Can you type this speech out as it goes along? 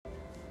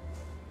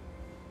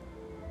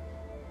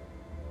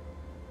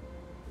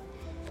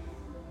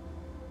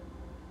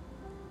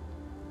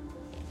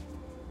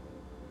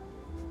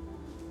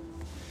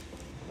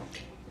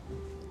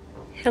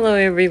Hello,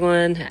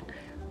 everyone.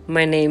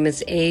 My name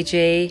is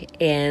AJ,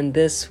 and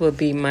this will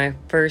be my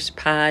first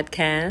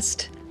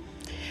podcast.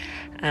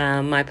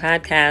 My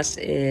podcast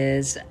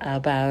is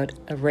about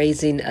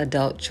raising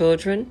adult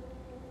children.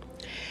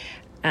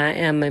 I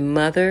am a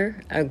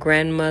mother, a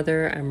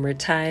grandmother. I'm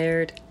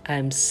retired.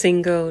 I'm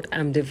single.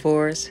 I'm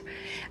divorced.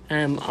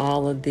 I'm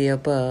all of the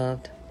above.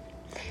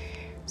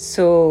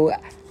 So,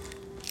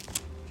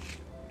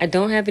 I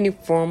don't have any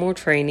formal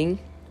training.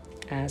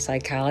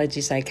 Psychology,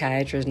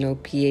 psychiatrist, no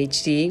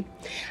PhD.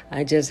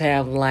 I just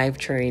have life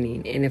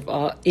training. And if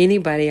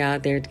anybody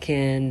out there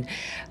can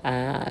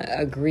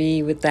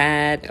agree with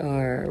that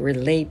or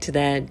relate to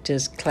that,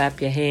 just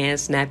clap your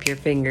hands, snap your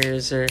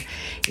fingers, or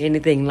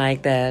anything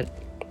like that.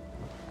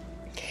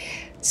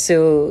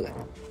 So,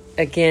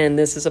 again,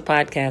 this is a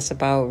podcast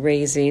about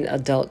raising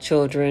adult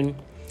children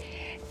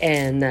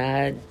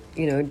and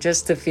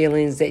just the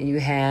feelings that you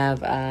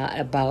have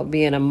about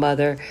being a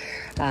mother,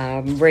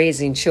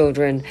 raising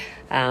children.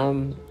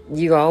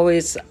 You're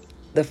always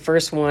the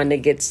first one that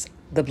gets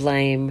the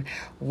blame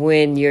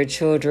when your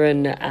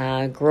children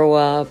grow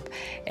up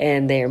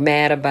and they're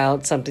mad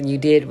about something you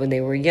did when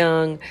they were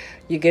young.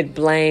 You get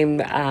blamed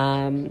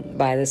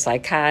by the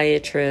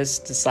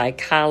psychiatrist, the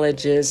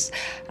psychologist,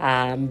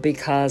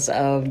 because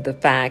of the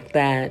fact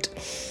that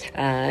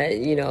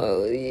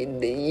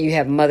you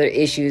have mother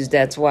issues.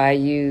 That's why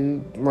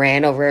you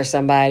ran over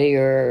somebody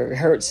or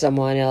hurt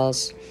someone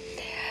else.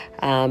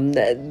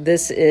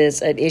 This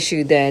is an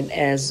issue that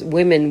as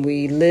women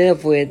we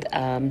live with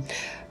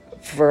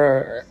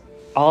for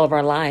all of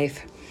our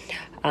life.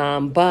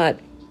 But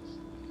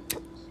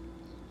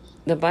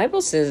the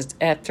Bible says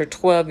after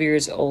 12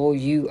 years old,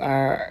 you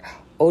are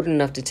old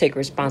enough to take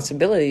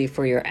responsibility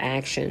for your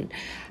action.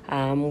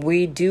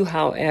 We do,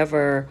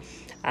 however,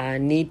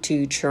 need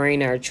to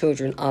train our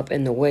children up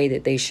in the way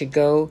that they should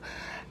go.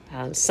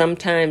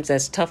 Sometimes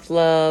that's tough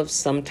love,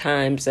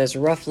 sometimes that's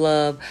rough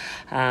love.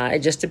 It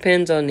just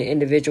depends on the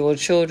individual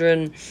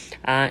children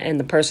and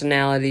the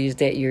personalities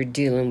that you're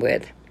dealing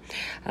with.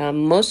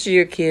 Most of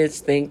your kids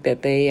think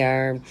that they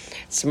are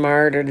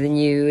smarter than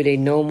you, they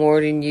know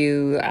more than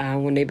you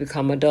when they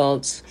become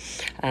adults.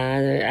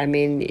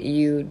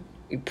 You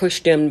push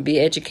them to be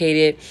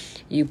educated,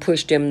 you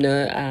push them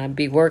to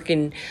be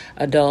working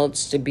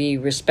adults, to be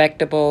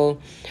respectable.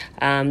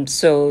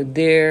 So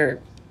they're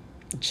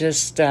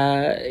just,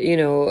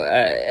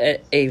 a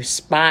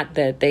spot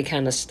that they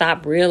kind of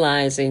stop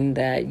realizing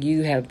that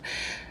you have,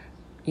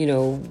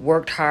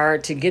 worked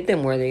hard to get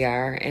them where they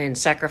are and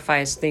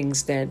sacrifice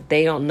things that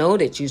they don't know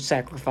that you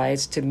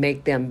sacrificed to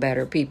make them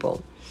better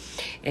people.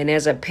 And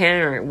as a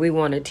parent, we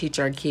want to teach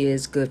our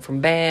kids good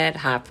from bad,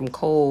 hot from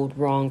cold,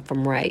 wrong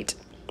from right.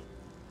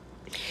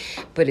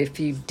 But if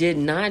you did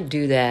not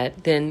do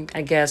that, then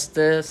I guess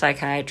the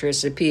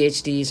psychiatrists, the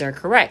PhDs are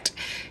correct.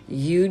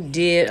 You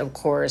did, of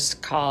course,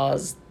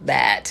 cause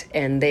that,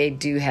 and they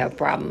do have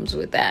problems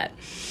with that.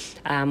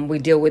 We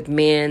deal with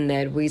men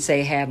that we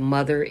say have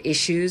mother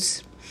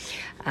issues.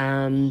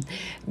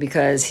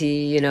 Because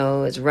he,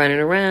 is running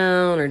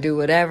around or do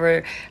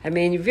whatever.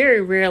 Very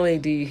rarely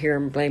do you hear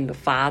him blame the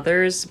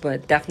fathers,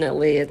 but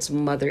definitely it's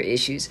mother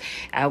issues.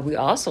 We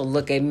also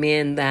look at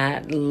men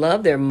that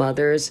love their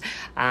mothers,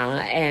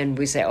 and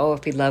we say,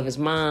 if he loves his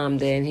mom,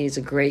 then he's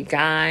a great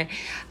guy.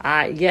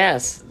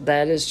 Yes,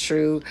 that is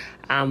true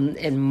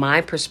in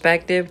my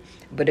perspective,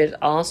 but it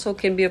also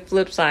can be a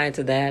flip side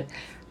to that.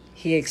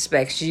 He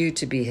expects you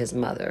to be his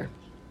mother.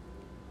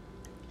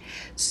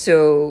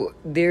 So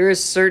there are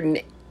certain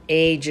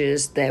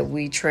ages that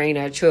we train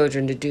our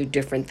children to do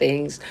different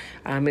things.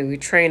 We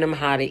train them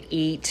how to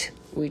eat.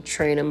 We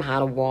train them how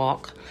to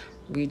walk.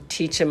 We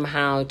teach them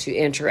how to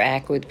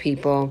interact with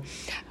people.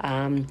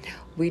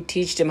 We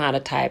teach them how to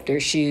tie up their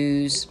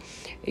shoes.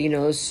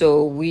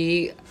 So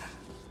we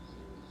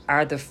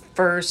are the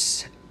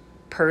first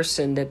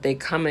person that they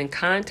come in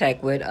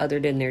contact with other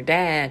than their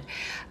dad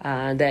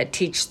that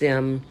teach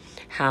them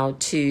how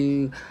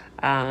to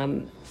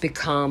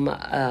become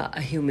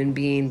a human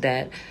being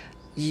that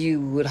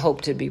you would hope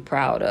to be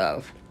proud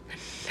of.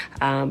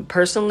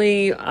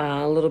 Personally,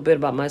 a little bit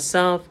about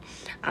myself.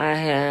 I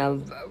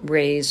have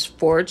raised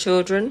 4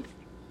 children.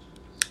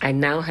 I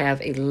now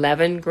have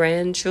 11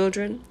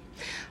 grandchildren.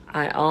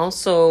 I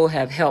also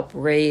have helped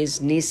raise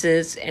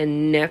nieces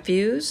and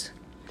nephews.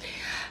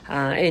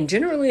 And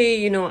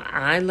generally,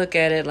 I look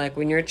at it like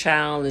when your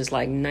child is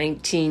like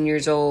 19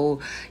 years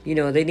old,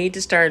 they need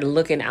to start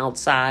looking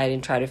outside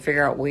and try to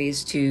figure out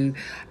ways to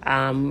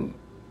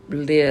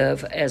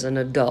live as an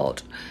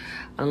adult.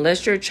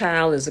 Unless your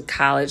child is a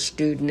college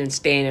student and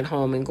staying at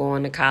home and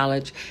going to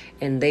college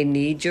and they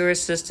need your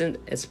assistance,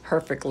 it's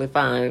perfectly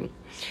fine.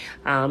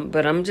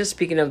 But I'm just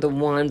speaking of the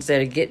ones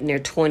that are getting their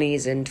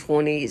 20s and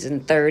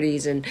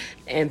 30s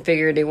and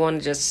figure they want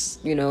to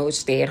just,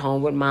 stay at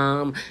home with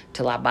mom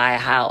till I buy a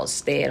house,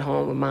 stay at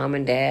home with mom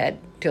and dad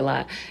till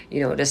I,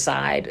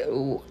 decide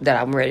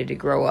that I'm ready to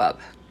grow up.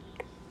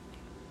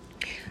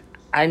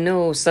 I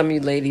know some of you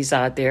ladies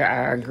out there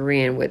are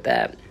agreeing with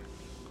that.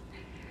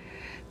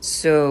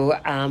 So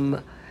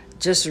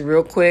just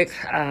real quick,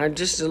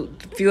 just a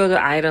few other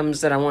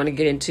items that I want to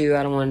get into.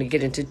 I don't want to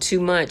get into too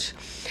much.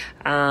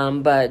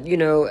 But,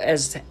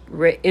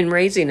 in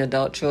raising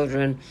adult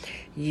children,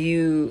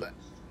 you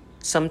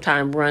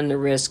sometimes run the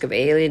risk of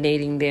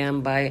alienating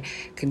them by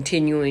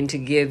continuing to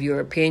give your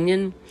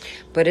opinion.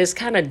 But it's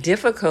kind of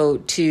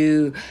difficult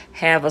to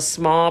have a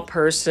small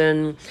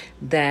person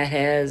that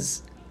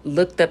has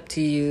looked up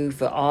to you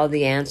for all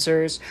the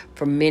answers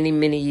for many,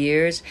 many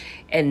years.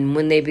 And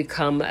when they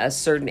become a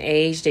certain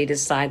age, they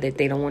decide that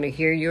they don't want to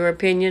hear your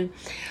opinion.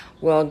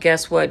 Well,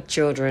 guess what,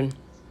 children?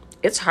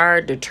 It's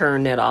hard to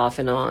turn that off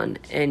and on.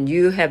 And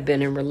you have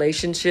been in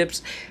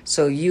relationships,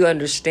 so you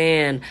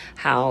understand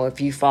how if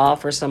you fall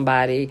for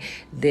somebody,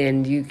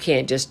 then you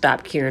can't just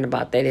stop caring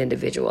about that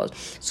individual.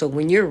 So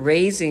when you're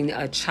raising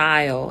a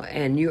child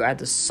and you are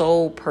the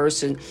sole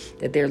person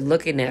that they're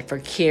looking at for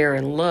care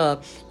and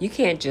love, you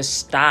can't just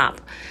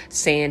stop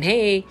saying,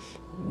 hey,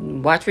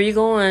 watch where you're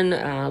going.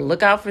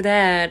 Look out for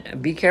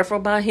that. Be careful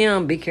about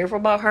him. Be careful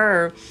about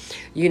her.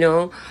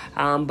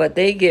 But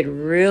they get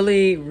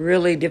really,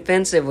 really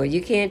defensive. Well,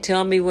 you can't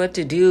tell me what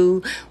to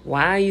do.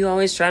 Why are you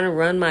always trying to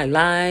run my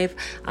life?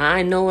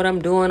 I know what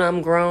I'm doing.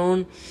 I'm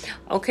grown.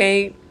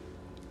 Okay.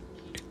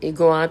 You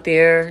go out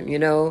there,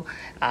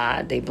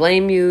 they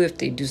blame you if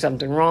they do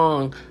something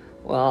wrong.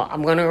 Well,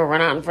 I'm going to go run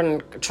out in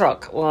front of the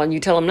truck. Well, and you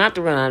tell them not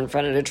to run out in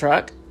front of the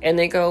truck. And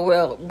they go,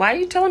 well, why are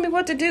you telling me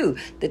what to do?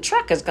 The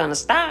truck is going to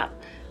stop.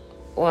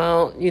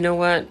 Well, you know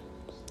what?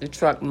 The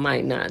truck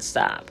might not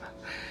stop.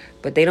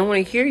 But they don't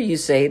want to hear you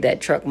say that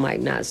truck might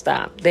not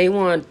stop. They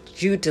want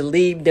you to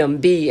leave them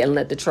be and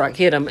let the truck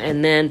hit them.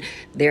 And then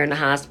they're in the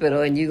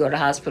hospital and you go to the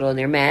hospital and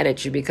they're mad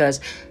at you because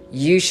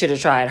you should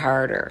have tried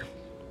harder.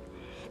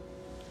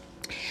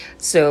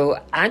 So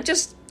I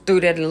just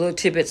threw that little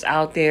tidbits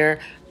out there.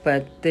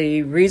 But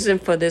the reason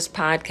for this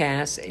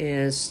podcast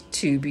is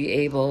to be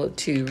able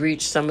to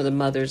reach some of the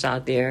mothers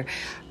out there,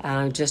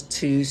 just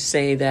to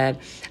say that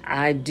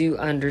I do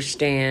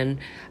understand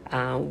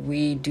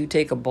we do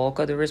take a bulk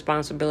of the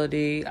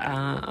responsibility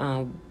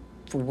for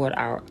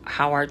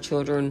how our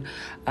children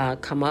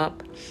come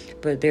up.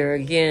 But there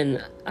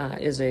again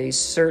is a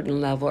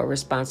certain level of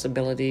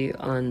responsibility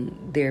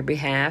on their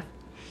behalf.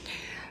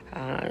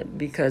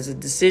 Because the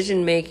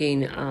decision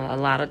making a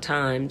lot of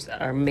times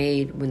are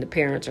made when the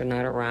parents are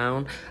not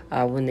around,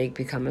 when they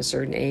become a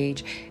certain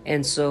age.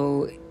 And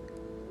so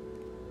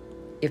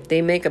if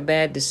they make a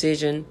bad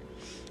decision,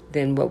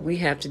 then what we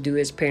have to do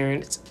as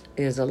parents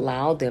is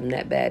allow them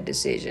that bad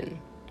decision.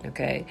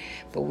 Okay.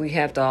 But we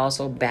have to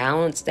also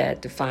balance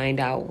that to find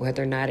out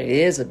whether or not it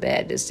is a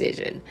bad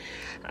decision.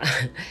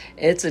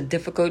 It's a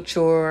difficult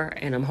chore,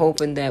 and I'm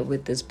hoping that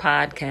with this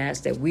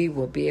podcast that we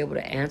will be able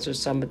to answer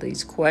some of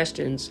these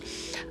questions,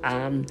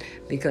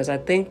 because I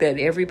think that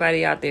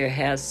everybody out there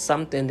has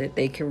something that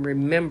they can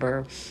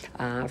remember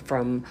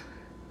from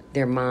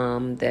their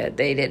mom that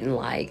they didn't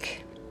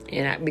like.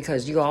 And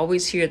because you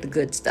always hear the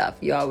good stuff.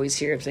 You always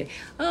hear them say,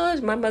 oh,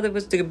 my mother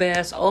was the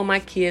best. Oh, my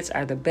kids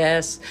are the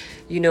best,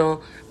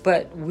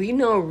 But we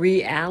know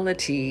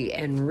reality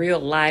and real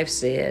life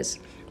says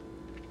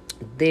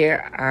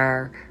there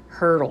are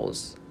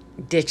hurdles,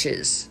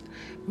 ditches,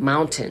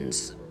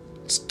 mountains,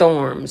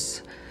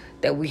 storms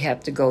that we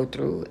have to go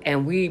through.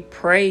 And we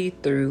pray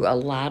through a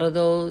lot of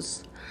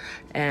those.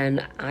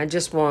 And I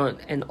just want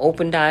an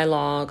open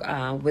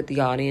dialogue with the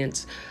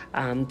audience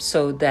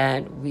so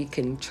that we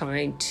can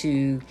try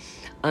to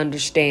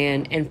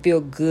understand and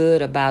feel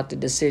good about the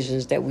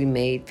decisions that we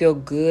made, feel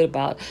good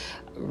about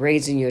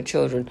raising your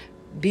children.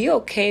 Be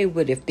okay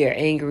with if they're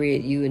angry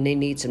at you and they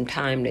need some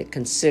time to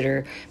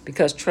consider,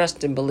 because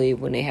trust and believe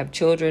when they have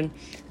children,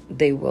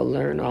 they will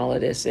learn all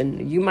of this.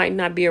 And you might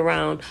not be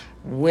around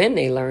when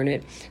they learn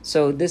it.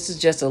 So this is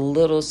just a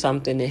little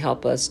something to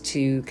help us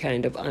to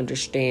kind of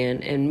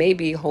understand and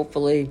maybe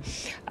hopefully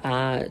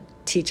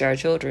teach our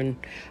children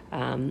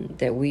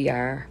that we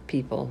are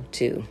people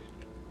too.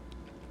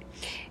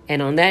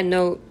 And on that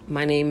note,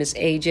 my name is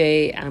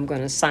AJ. I'm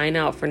going to sign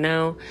out for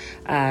now.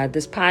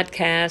 This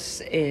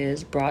podcast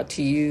is brought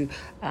to you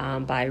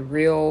by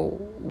Real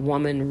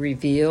Woman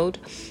Revealed.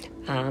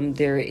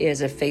 There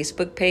is a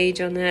Facebook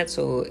page on that.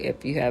 So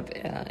if you have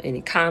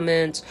any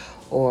comments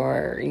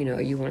or,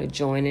 you want to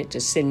join it,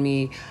 just send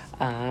me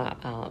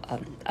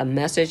a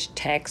message,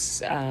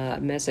 text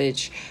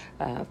message,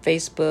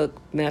 Facebook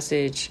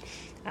message.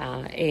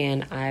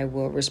 And I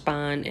will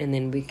respond, and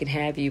then we can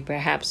have you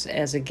perhaps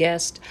as a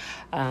guest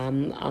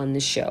on the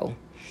show.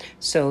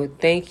 So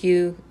thank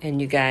you,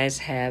 and you guys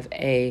have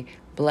a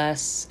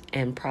blessed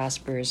and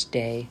prosperous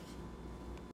day.